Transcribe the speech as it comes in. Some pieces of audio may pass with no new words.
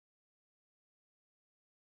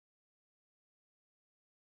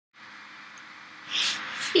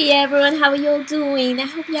Hey everyone, how are y'all doing? I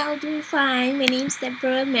hope y'all doing fine. My name's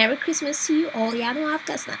Deborah. Merry Christmas to you all. Y'all know I've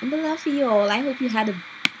got nothing but love for you all. I hope you had a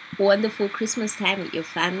wonderful Christmas time with your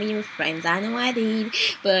family and friends. I know I did.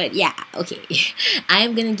 But yeah, okay. I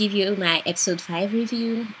am gonna give you my episode 5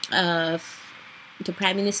 review of the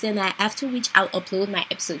Prime Minister and I, after which I'll upload my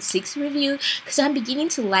episode 6 review because I'm beginning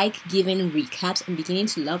to like giving recaps. I'm beginning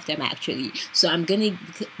to love them actually. So I'm gonna,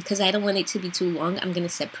 because I don't want it to be too long, I'm gonna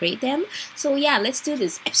separate them. So yeah, let's do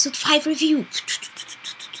this episode 5 review.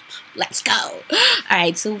 Let's go.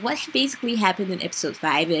 Alright, so what basically happened in episode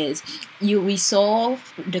 5 is we saw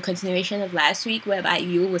the continuation of last week whereby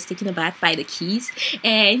Yu was taken aback by the keys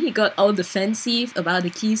and he got all defensive about the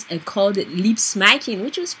keys and called it lip smacking,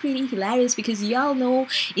 which was pretty hilarious because y'all know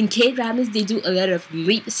in K-dramas they do a lot of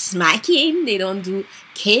lip smacking, they don't do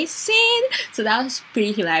kissing. So that was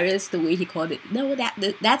pretty hilarious the way he called it. No,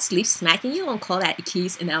 that's lip smacking, you don't call that a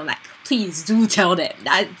kiss. And I'm like, please do tell them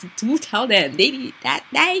that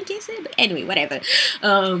ain't kissing. But anyway, whatever.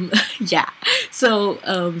 Yeah,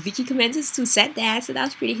 so Vicky commences to set that, so that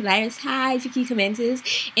was pretty hilarious. Hi Vicky commences.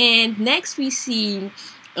 And next we see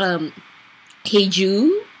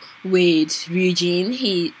Heju with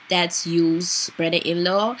Ryujin. That's Yu's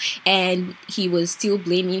brother-in-law, and he was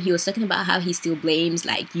talking about how he still blames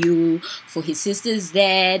like Yu for his sister's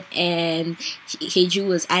death, and Heju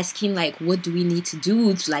was asking like, what do we need to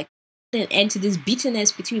do to like an end to this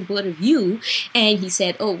bitterness between both of you. And he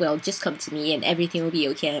said, oh well, just come to me and everything will be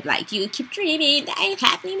okay. And I'm like, you keep dreaming, that ain't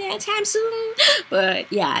happening anytime soon.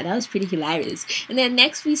 But yeah, that was pretty hilarious. And then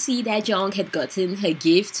next we see that Jong had gotten her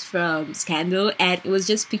gift from Scandal, and it was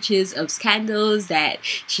just pictures of scandals that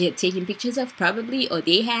she had taken pictures of probably, or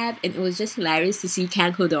they have, and it was just hilarious to see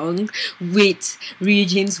Kang Ho-dong with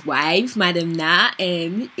Ryujin's wife, Madam Na,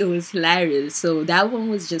 and it was hilarious. So that one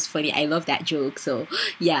was just funny. I love that joke. So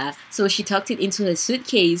yeah, so she tucked it into her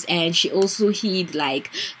suitcase, and she also hid like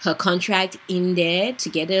her contract in there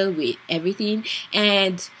together with everything.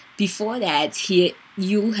 And before that,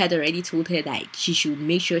 Yu had already told her that she should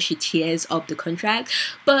make sure she tears up the contract,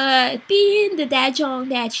 but being the dajong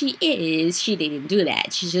that she is, she didn't do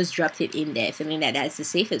that. She just dropped it in there, feeling that that's the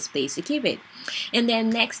safest place to keep it. And then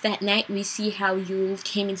next that night, we see how Yu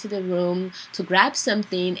came into the room to grab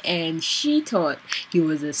something, and she thought he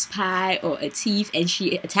was a spy or a thief, and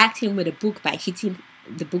she attacked him with a book by hitting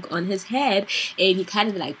the book on his head. And he kind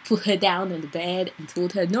of like put her down on the bed and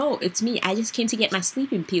told her, no, it's me, I just came to get my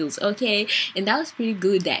sleeping pills, okay? And that was pretty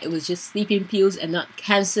good that it was just sleeping pills and not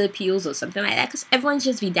cancer pills or something like that, because everyone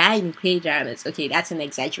just be dying in K-dramas. Okay, that's an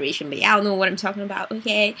exaggeration, but y'all know what I'm talking about,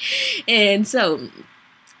 okay? And so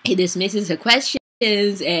he dismisses her question,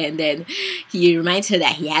 and then he reminds her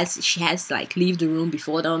that she has to like leave the room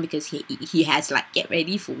before dawn because he has to like get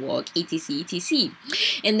ready for work, etc.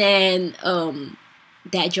 And then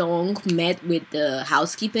that Jong met with the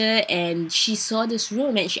housekeeper, and she saw this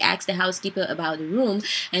room, and she asked the housekeeper about the room,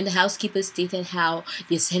 and the housekeeper stated how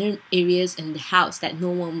there's certain areas in the house that no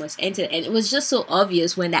one must enter. And it was just so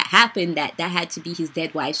obvious when that happened that had to be his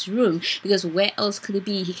dead wife's room, because where else could it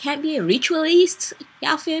be? He can't be a ritualist,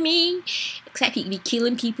 y'all feel me? Except he'd be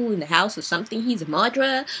killing people in the house or something. He's a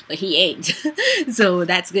murderer, but he ain't. So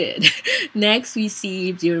that's good. Next we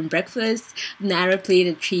see during breakfast, Nara played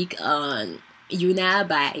a trick on Yuna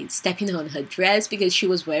by stepping on her dress because she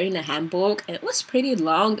was wearing a hanbok, and it was pretty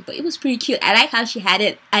long, but it was pretty cute. I like how she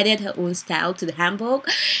added her own style to the hanbok,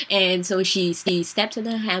 and so she stepped on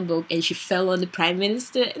her hanbok and she fell on the Prime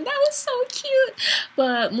Minister, and that was so cute.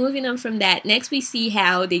 But moving on from that, next we see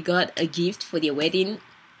how they got a gift for their wedding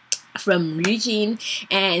from Ryujin,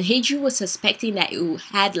 and Heju was suspecting that it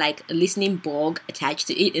had like a listening bug attached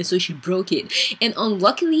to it, and so she broke it. And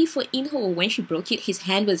unluckily for Inho, when she broke it, his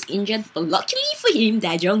hand was injured, but luckily for him,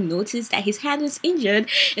 Dajong noticed that his hand was injured,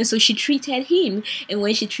 and so she treated him. And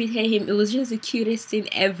when she treated him, it was just the cutest thing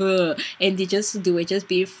ever, and they were just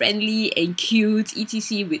being friendly and cute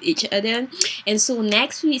etc with each other. And so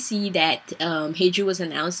next we see that Heju was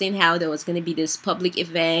announcing how there was going to be this public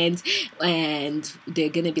event, and they're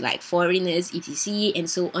going to be like foreigners etc. And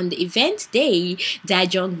so on the event day,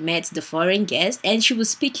 Dajong met the foreign guest, and she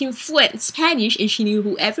was speaking fluent Spanish, and she knew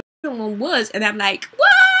who everyone was. And I'm like,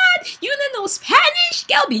 what? You don't know Spanish?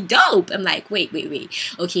 Girl, be dope. I'm like, wait.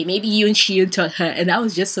 Okay, maybe Yoon Shi-yoon taught her. And that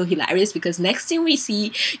was just so hilarious because next thing we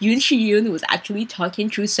see, Yoon Shi-yoon was actually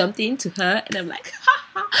talking through something to her, and I'm like, ha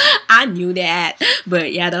I knew that.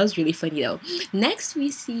 But yeah, that was really funny though. Next, we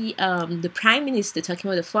see the prime minister talking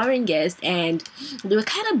with a foreign guest, and they were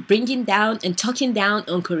kind of bringing down and talking down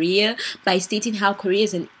on Korea by stating how Korea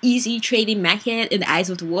is an easy trading market in the eyes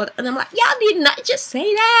of the world. And I'm like, y'all did not just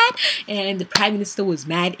say that. And the prime minister was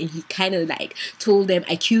mad, and he kind of like told them,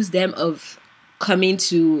 accused them of coming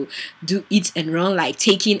to do it and run, like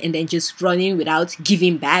taking and then just running without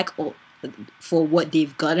giving back or for what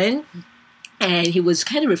they've gotten. And he was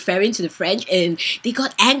kind of referring to the French, and they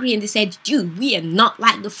got angry and they said, dude, we are not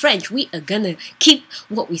like the French. We are gonna keep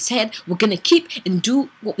what we said we're gonna keep and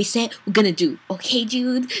do what we said we're gonna do. Okay,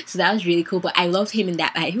 dude? So that was really cool. But I loved him in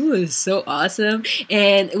that. Like, he was so awesome.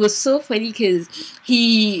 And it was so funny because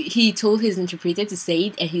he told his interpreter to say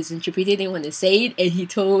it, and his interpreter didn't want to say it, and he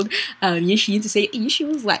told Shi-yoon to say it, and Shi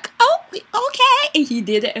was like, oh, okay. And he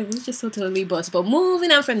did it, and it was just so totally boss. But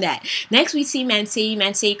moving on from that, next we see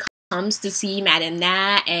Mansei comes to see Madame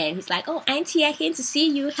Na, and he's like, oh, auntie, I came to see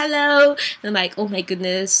you, hello. And I'm like, oh my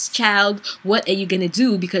goodness, child, what are you gonna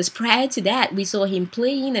do? Because prior to that, we saw him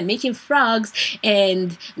playing and making frogs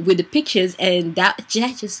and with the pictures, and that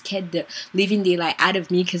just scared the living daylight out of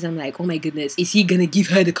me, because I'm like, oh my goodness, is he gonna give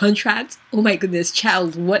her the contract? Oh my goodness,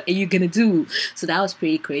 child, what are you gonna do? So that was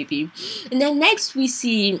pretty creepy. And then next we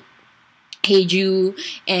see Haeju,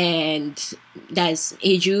 and that's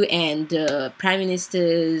Haeju and the prime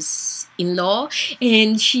minister's in-law,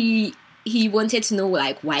 and he wanted to know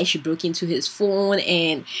like why she broke into his phone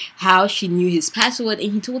and how she knew his password.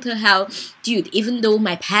 And he told her how, dude, even though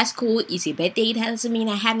my passcode is a birthday, that doesn't mean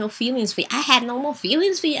I had no feelings for you. I had no more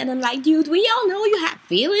feelings for you. And I'm like, dude, we all know you had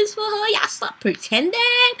feelings for her. Y'all stop pretending.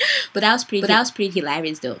 But that was pretty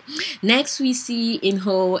hilarious though. Next we see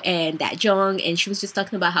In-ho and that Jung, and she was just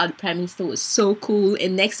talking about how the prime minister was so cool.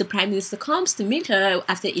 And next the prime minister comes to meet her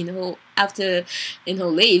after In-ho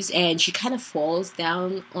leaves, and she kind of falls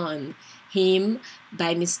down on him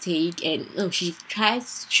by mistake, and she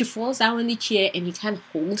falls down on the chair, and he kind of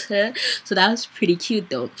holds her. So that was pretty cute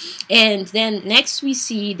though. And then next we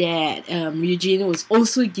see that Ryujin was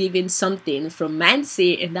also given something from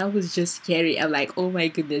Mansei, and that was just scary. I'm like, oh my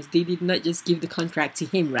goodness, they did not just give the contract to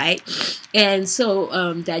him, right? And so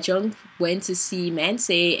Dajeong went to see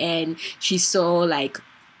Mansei, and she saw like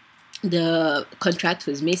the contract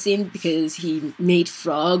was missing because he made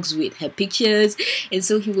frogs with her pictures, and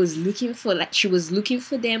so she was looking for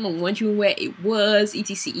them and wondering where it was,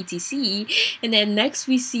 etc. And then next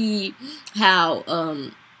we see how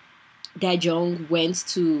Dajeong went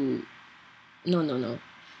to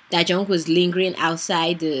Dajeong was lingering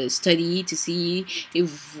outside the study to see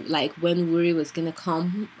if like when Wuri was gonna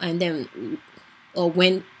come, and then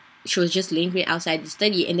when she was just lingering outside the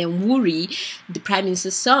study, and then Wuri, the prime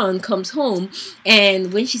minister's son, comes home,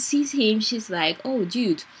 and when she sees him, she's like, oh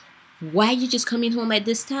dude, why are you just coming home at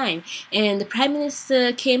this time? And the prime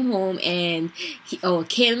minister came home, and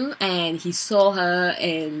he saw her,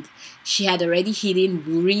 and she had already hidden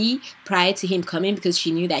Wuri prior to him coming, because she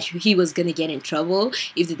knew that he was gonna get in trouble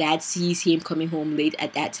if the dad sees him coming home late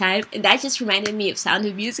at that time. And that just reminded me of Sound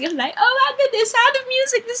of Music. I'm like, oh my goodness, Sound of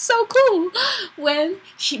Music is so cool. When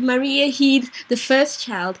Maria hid the first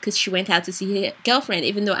child because she went out to see her girlfriend,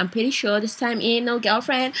 even though I'm pretty sure this time ain't no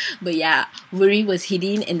girlfriend. But yeah, Wuri was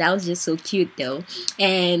hidden, and that was just so cute though.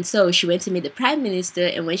 And so she went to meet the prime minister,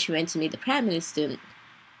 and when she went to meet the prime minister,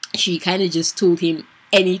 she kind of just told him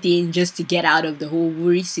anything just to get out of the whole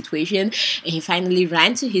Wuri situation, and he finally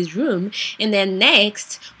ran to his room. And then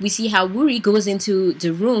next we see how Wuri goes into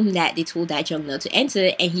the room that they told Dajeong not to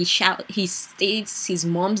enter, and he states his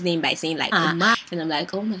mom's name by saying like Ma. And I'm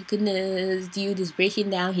like, oh my goodness, dude is breaking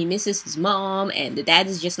down. He misses his mom, and the dad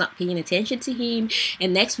is just not paying attention to him.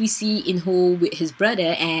 And next we see In-ho with his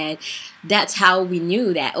brother, and that's how we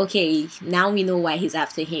knew that, okay, now we know why he's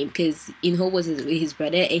after him, because In-ho was with his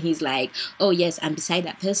brother, and he's like, oh yes, I'm beside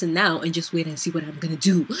that person now, and just wait and see what I'm gonna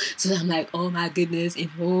do. So I'm like, oh my goodness,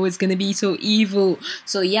 In-ho is gonna be so evil.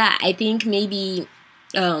 So yeah, I think maybe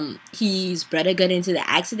his brother got into the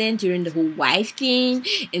accident during the whole wife thing,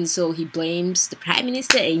 and so he blames the prime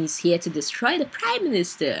minister, and he's here to destroy the prime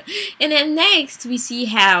minister. And then next we see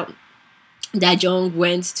how Dajeong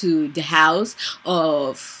went to the house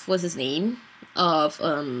of what's his name of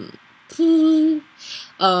the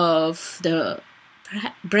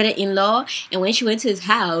brother-in-law, and when she went to his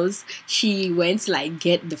house, she went to like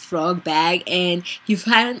get the frog bag, and he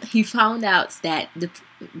found out that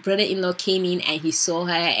brother-in-law came in and he saw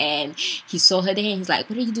her there, and he's like,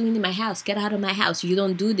 "What are you doing in my house? Get out of my house. You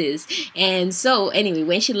don't do this." And so anyway,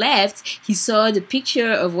 when she left, he saw the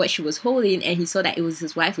picture of what she was holding, and he saw that it was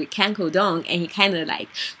his wife with Dong, and he kind of like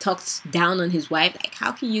talked down on his wife, like,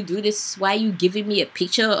 "How can you do this? Why are you giving me a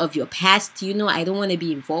picture of your past? You know, I don't want to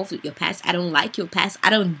be involved with your past. I don't like your past. I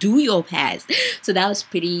don't do your past." So that was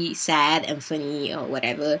pretty sad and funny or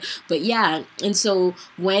whatever. But yeah, and so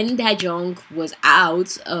when Dae-jung was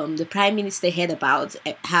out, the prime minister heard about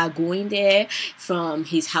her going there from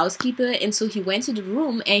his housekeeper, and so he went to the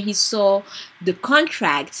room and he saw the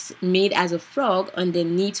contract made as a frog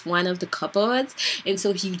underneath one of the cupboards, and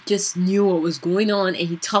so he just knew what was going on. And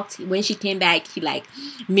he talked, when she came back, he like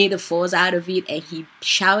made a fuss out of it, and he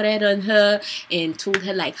shouted on her and told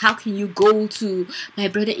her like, "How can you go to my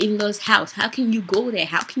brother-in-law's house? How can you go there?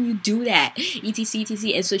 How can you do that? etc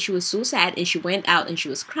etc." And so she was so sad, and she went out and she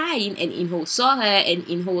was crying, and In-ho saw her, and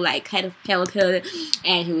In-ho like kind of held her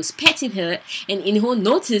and he was petting her, and In-ho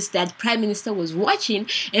noticed that the prime minister was watching,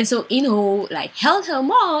 and so In-ho like held her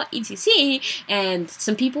more, etc. And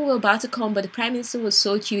some people were about to come, but the prime minister was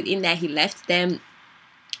so cute in that he left them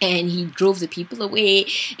and he drove the people away.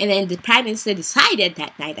 And then the prime minister decided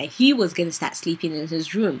that night that he was gonna start sleeping in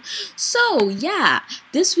his room. So yeah,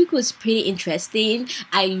 this week was pretty interesting.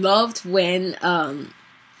 I loved when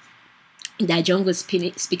Dae-jung was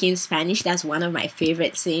speaking Spanish. That's one of my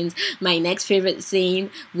favorite scenes. My next favorite scene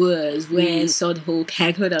was when we saw the whole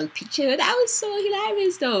Dong picture. That was so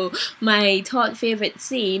hilarious though. My third favorite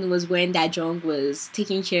scene was when Dae-jung was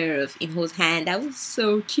taking care of In-ho's hand. That was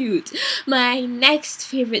so cute. My next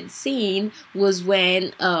favorite scene was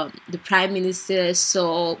when the prime minister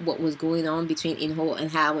saw what was going on between In-ho and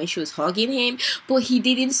her when she was hugging him, but he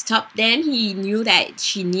didn't stop them. He knew that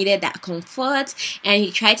she needed that comfort, and he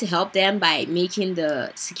tried to help them by making the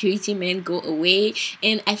security men go away,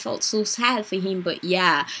 and I felt so sad for him. But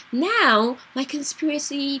yeah, now my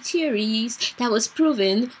conspiracy theories that was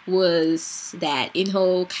proven was that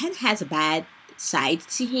In-ho kind of has a bad side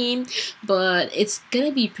to him, but it's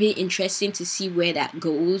gonna be pretty interesting to see where that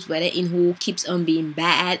goes, whether In-ho keeps on being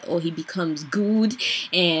bad or he becomes good,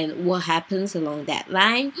 and what happens along that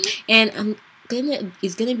line. And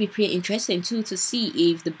it's gonna be pretty interesting too to see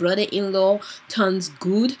if the brother-in-law turns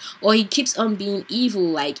good or he keeps on being evil.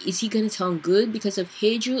 Like, is he gonna turn good because of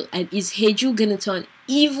Haeju, and is Haeju gonna turn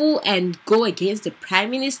evil and go against the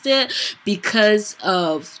prime minister because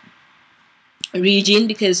of Regine?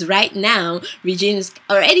 Because right now Regine is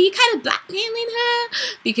already kind of blackmailing her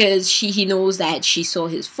because he knows that she saw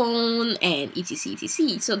his phone and etc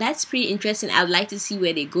etc. So that's pretty interesting. I would like to see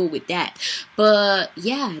where they go with that. But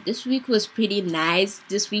yeah, this week was pretty nice.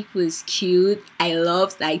 This week was cute. I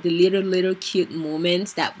loved like the little cute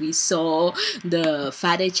moments that we saw, the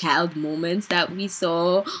father-child moments that we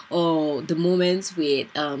saw, or the moments with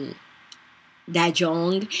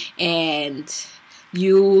Dae-jung and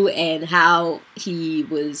Yul, and how he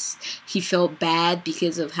felt bad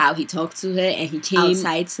because of how he talked to her, and he came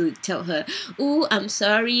outside to tell her, "Oh, I'm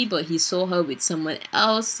sorry," but he saw her with someone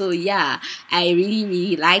else. So yeah, I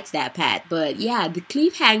really liked that part. But yeah, the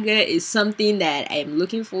cliffhanger is something that I'm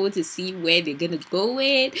looking forward to see where they're gonna go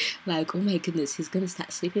with. Like, oh my goodness, he's gonna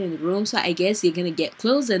start sleeping in the room, so I guess they're gonna get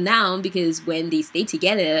closer now, because when they stay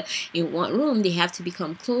together in one room, they have to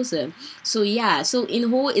become closer. So yeah, so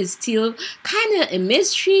In-ho is still kind of a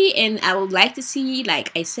mystery, and I would like to see,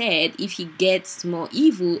 like I said, if he gets more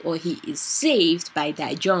evil or he is saved by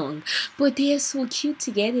Dae-jung. But they are so cute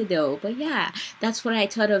together though. But yeah, that's what I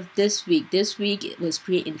thought of this week. This week it was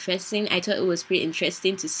pretty interesting. I thought it was pretty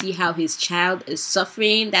interesting to see how his child is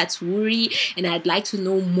suffering. That's Wuri, and I'd like to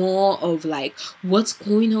know more of like what's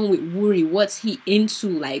going on with Wuri. What's he into?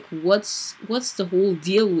 Like what's the whole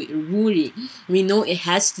deal with Wuri? We know it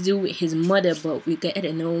has to do with his mother, but we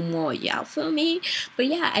gotta know more. Y'all feel me? But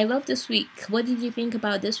yeah, I love this week. What did you think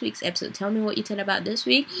about this week's episode? Tell me what you thought about this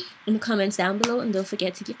week in the comments down below, and don't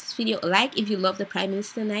forget to give this video a like if you love the Prime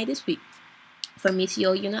Minister and I this week. From me to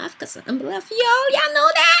y'all, you know I've got something love for y'all know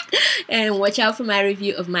that. And watch out for my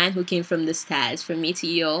review of Man Who Came From the Stars. From me to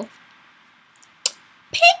y'all,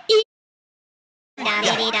 peace.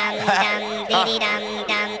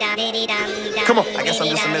 Come on, I guess I'm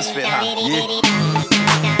just a misfit, huh? Yeah.